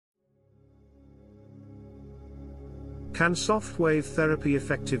Can SoftWave therapy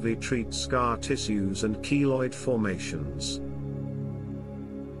effectively treat scar tissues and keloid formations?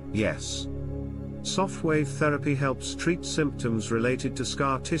 Yes. SoftWave therapy helps treat symptoms related to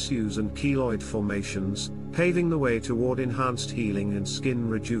scar tissues and keloid formations, paving the way toward enhanced healing and skin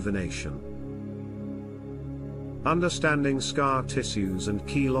rejuvenation. Understanding scar tissues and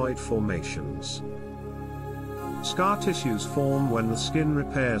keloid formations. Scar tissues form when the skin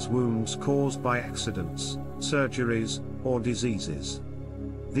repairs wounds caused by accidents, surgeries, or diseases.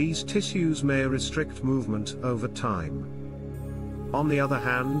 These tissues may restrict movement over time. On the other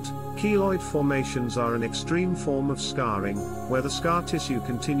hand, keloid formations are an extreme form of scarring, where the scar tissue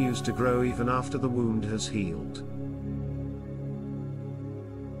continues to grow even after the wound has healed.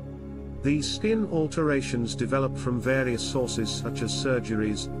 These skin alterations develop from various sources such as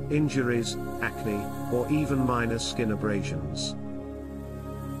surgeries, injuries, acne, or even minor skin abrasions.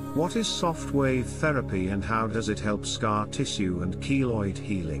 What is SoftWave therapy and how does it help scar tissue and keloid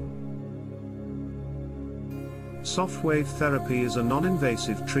healing? SoftWave therapy is a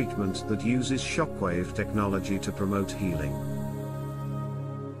non-invasive treatment that uses shockwave technology to promote healing.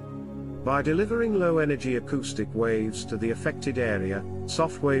 By delivering low-energy acoustic waves to the affected area,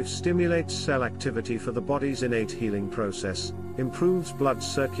 SoftWave stimulates cell activity for the body's innate healing process, improves blood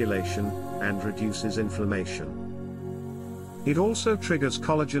circulation, and reduces inflammation. It also triggers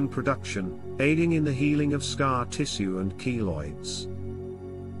collagen production, aiding in the healing of scar tissue and keloids.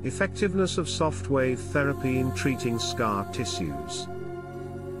 Effectiveness of SoftWave therapy in treating scar tissues.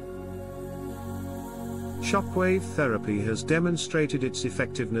 Shockwave therapy has demonstrated its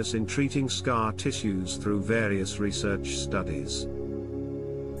effectiveness in treating scar tissues through various research studies.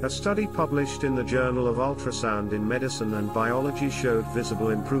 A study published in the Journal of Ultrasound in Medicine and Biology showed visible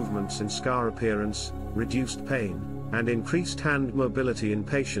improvements in scar appearance, reduced pain, and increased hand mobility in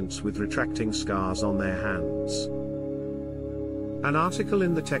patients with retracting scars on their hands. An article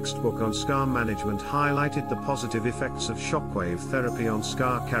in the textbook on scar management highlighted the positive effects of shockwave therapy on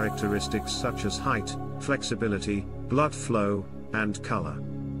scar characteristics such as height, flexibility, blood flow, and color.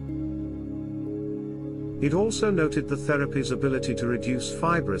 It also noted the therapy's ability to reduce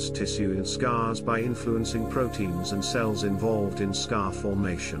fibrous tissue in scars by influencing proteins and cells involved in scar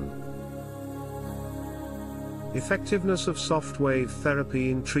formation. Effectiveness of SoftWave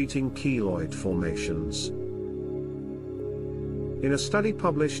therapy in treating keloid formations. In a study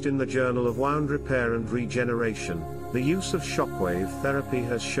published in the Journal of Wound Repair and Regeneration, the use of shockwave therapy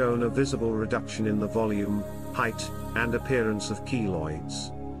has shown a visible reduction in the volume, height, and appearance of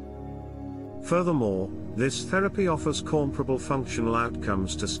keloids. Furthermore, this therapy offers comparable functional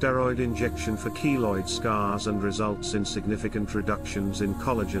outcomes to steroid injection for keloid scars and results in significant reductions in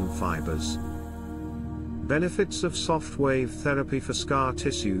collagen fibers. Benefits of SoftWave therapy for scar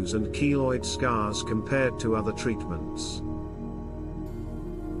tissues and keloid scars compared to other treatments.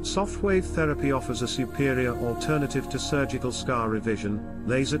 SoftWave therapy offers a superior alternative to surgical scar revision,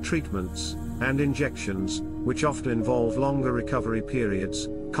 laser treatments, and injections, which often involve longer recovery periods,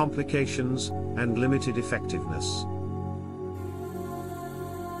 complications, and limited effectiveness.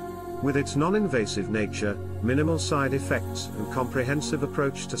 With its non-invasive nature, minimal side effects, and comprehensive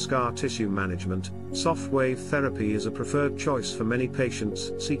approach to scar tissue management, SoftWave therapy is a preferred choice for many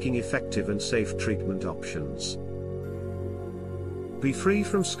patients seeking effective and safe treatment options. Be free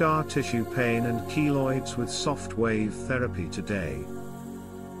from scar tissue pain and keloids with SoftWave therapy today.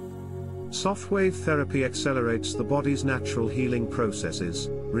 SoftWave therapy accelerates the body's natural healing processes,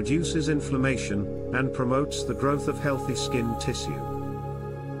 reduces inflammation, and promotes the growth of healthy skin tissue.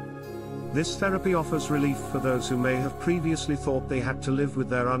 This therapy offers relief for those who may have previously thought they had to live with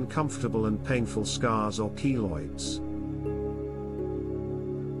their uncomfortable and painful scars or keloids.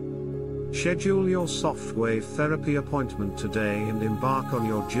 Schedule your SoftWave therapy appointment today and embark on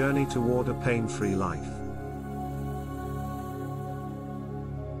your journey toward a pain-free life.